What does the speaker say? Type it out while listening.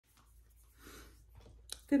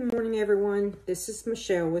Good morning, everyone. This is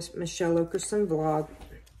Michelle with Michelle Okerson Vlog.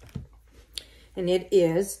 And it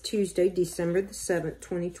is Tuesday, December the 7th,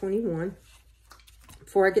 2021.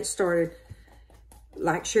 Before I get started,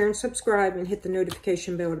 like, share, and subscribe, and hit the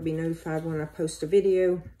notification bell to be notified when I post a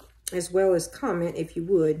video, as well as comment if you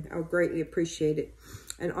would. I'll greatly appreciate it.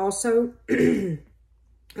 And also, on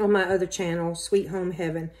my other channel, Sweet Home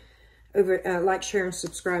Heaven, like, share, and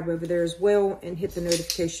subscribe over there as well, and hit the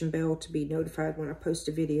notification bell to be notified when I post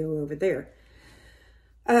a video over there.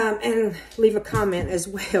 And leave a comment as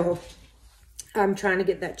well. I'm trying to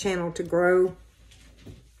get that channel to grow,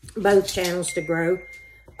 both channels to grow.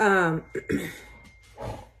 But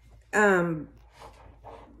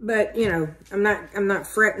you know, I'm not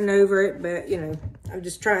fretting over it, but you know, I'm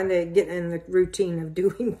just trying to get in the routine of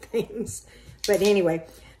doing things. But anyway,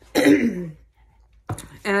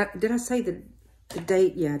 did I say the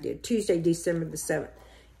date? Yeah, I did. Tuesday, December the 7th.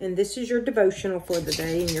 And this is your devotional for the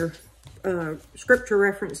day, and your scripture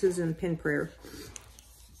references and pen prayer.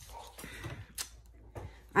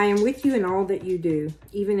 I am with you in all that you do,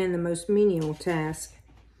 even in the most menial task.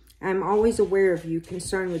 I am always aware of you,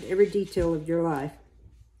 concerned with every detail of your life.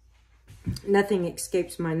 Nothing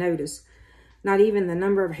escapes my notice, not even the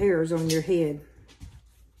number of hairs on your head.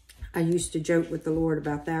 I used to joke with the Lord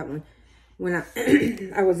about that one. When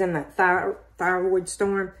I was in that thyroid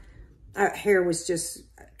storm, hair was just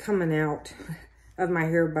coming out of my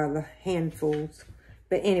hair by the handfuls.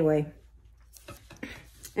 But anyway,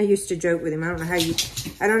 I used to joke with him. I don't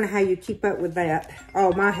know how you keep up with that.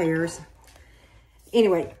 All my hairs.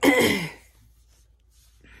 Anyway,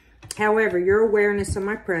 however, your awareness of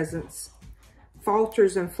my presence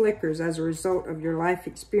falters and flickers as a result of your life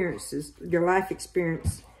experience.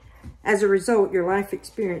 As a result, your life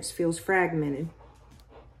experience feels fragmented.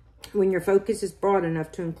 When your focus is broad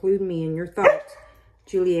enough to include me in your thoughts,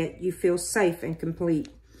 Juliet, you feel safe and complete.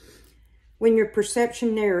 When your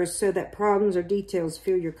perception narrows so that problems or details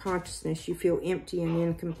fill your consciousness, you feel empty and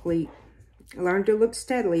incomplete. Learn to look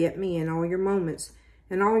steadily at me in all your moments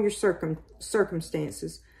and all your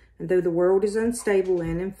circumstances. And though the world is unstable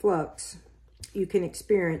and in flux, you can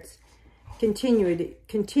experience continuity,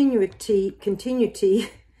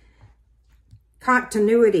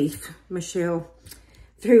 Michelle,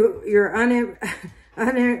 through your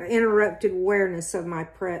uninterrupted awareness of my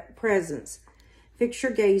presence. Fix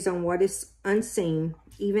your gaze on what is unseen,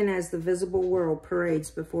 even as the visible world parades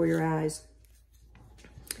before your eyes.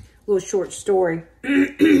 Little short story.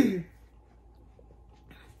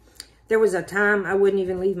 There was a time I wouldn't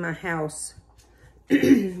even leave my house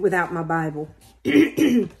without my Bible.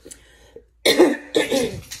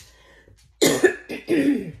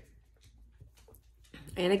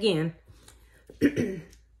 And again,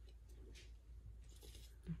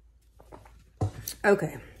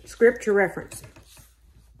 okay, scripture reference.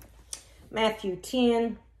 Matthew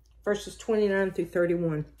 10, verses 29 through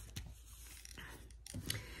 31.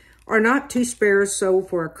 Are not 2 sparrows sold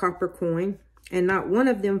for a copper coin, and not one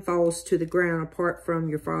of them falls to the ground apart from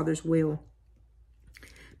your Father's will?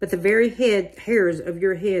 But the very hairs of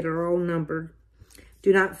your head are all numbered.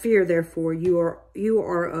 Do not fear, therefore, you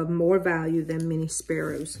are of more value than many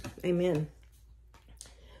sparrows. Amen.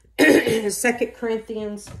 2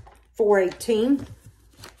 Corinthians 4:18.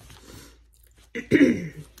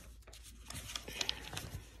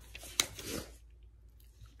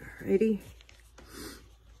 Alrighty.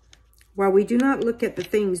 While we do not look at the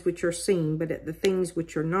things which are seen, but at the things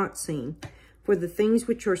which are not seen. For the things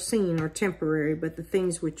which are seen are temporary, but the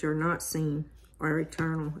things which are not seen are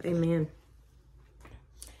eternal. Amen.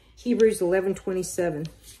 Hebrews 11:27.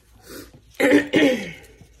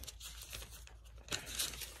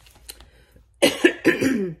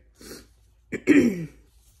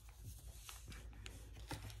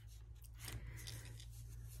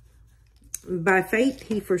 By faith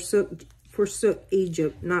he forsook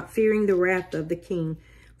Egypt, not fearing the wrath of the king,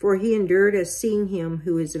 for he endured as seeing him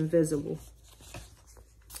who is invisible.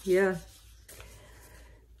 Yeah.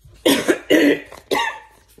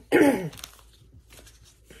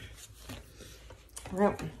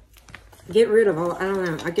 Well, get rid of all, I don't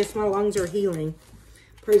know. I guess my lungs are healing.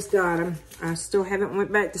 Praise God. I still haven't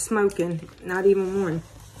went back to smoking. Not even one.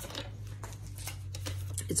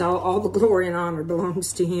 It's all the glory and honor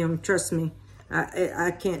belongs to him. Trust me.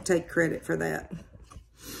 I can't take credit for that.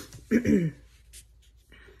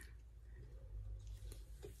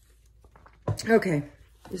 Okay.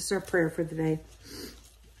 This is our prayer for the day.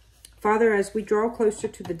 Father, as we draw closer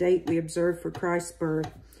to the date we observe for Christ's birth,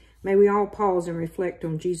 may we all pause and reflect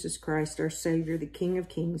on Jesus Christ, our Savior, the King of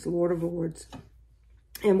Kings, Lord of Lords,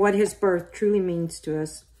 and what his birth truly means to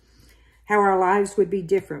us, how our lives would be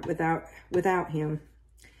different without him.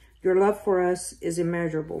 Your love for us is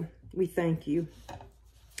immeasurable. We thank you.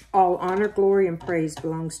 All honor, glory, and praise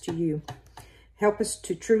belongs to you. Help us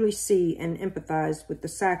to truly see and empathize with the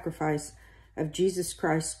sacrifice of Jesus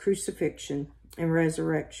Christ's crucifixion and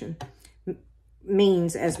resurrection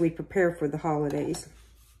means as we prepare for the holidays.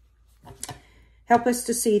 Help us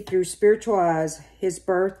to see through spiritual eyes his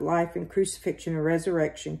birth, life, and crucifixion and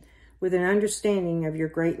resurrection with an understanding of your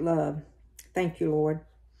great love. Thank you, Lord.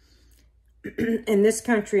 In this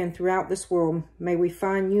country and throughout this world, may we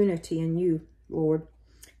find unity in you, Lord.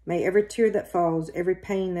 May every tear that falls, every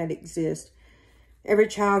pain that exists, every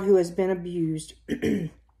child who has been abused,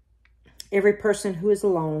 every person who is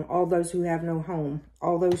alone, all those who have no home,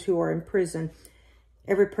 all those who are in prison,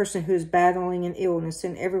 every person who is battling an illness,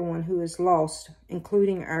 and everyone who is lost,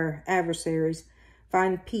 including our adversaries,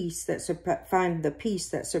 find the peace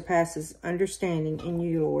that surpasses understanding in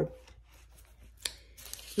you, Lord.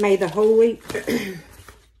 May the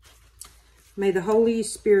Holy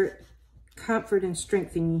Spirit comfort and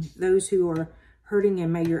strengthen those who are hurting,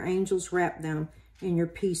 and may your angels wrap them in your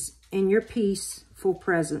peaceful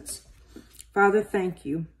presence. Father, thank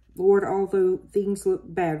you. Lord, although things look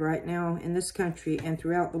bad right now in this country and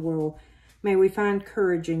throughout the world, may we find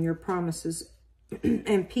courage in your promises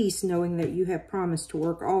and peace, knowing that you have promised to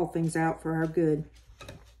work all things out for our good.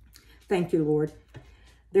 Thank you, Lord.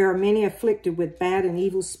 There are many afflicted with bad and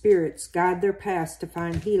evil spirits. Guide their paths to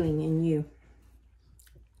find healing in you.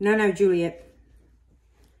 No, Juliet.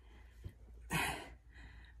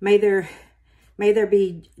 May there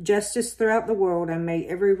be justice throughout the world, and may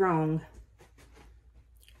every wrong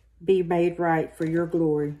be made right for your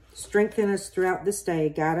glory. Strengthen us throughout this day.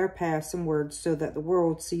 Guide our paths and words so that the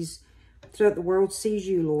world sees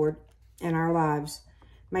you, Lord, in our lives.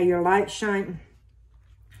 May your light shine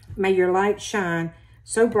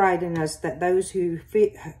so bright in us that those who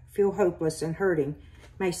feel hopeless and hurting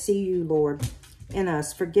may see you, Lord, in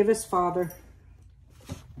us. Forgive us, Father.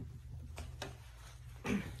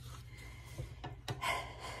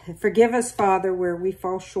 Forgive us, Father, where we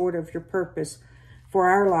fall short of your purpose for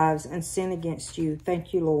our lives and sin against you.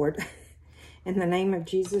 Thank you, Lord. In the name of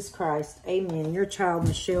Jesus Christ, amen. Your child,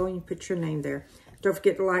 Michelle, you put your name there. Don't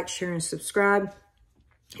forget to like, share, and subscribe.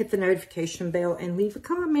 Hit the notification bell and leave a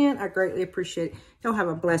comment. I greatly appreciate it. Y'all have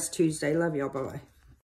a blessed Tuesday. Love y'all. Bye-bye.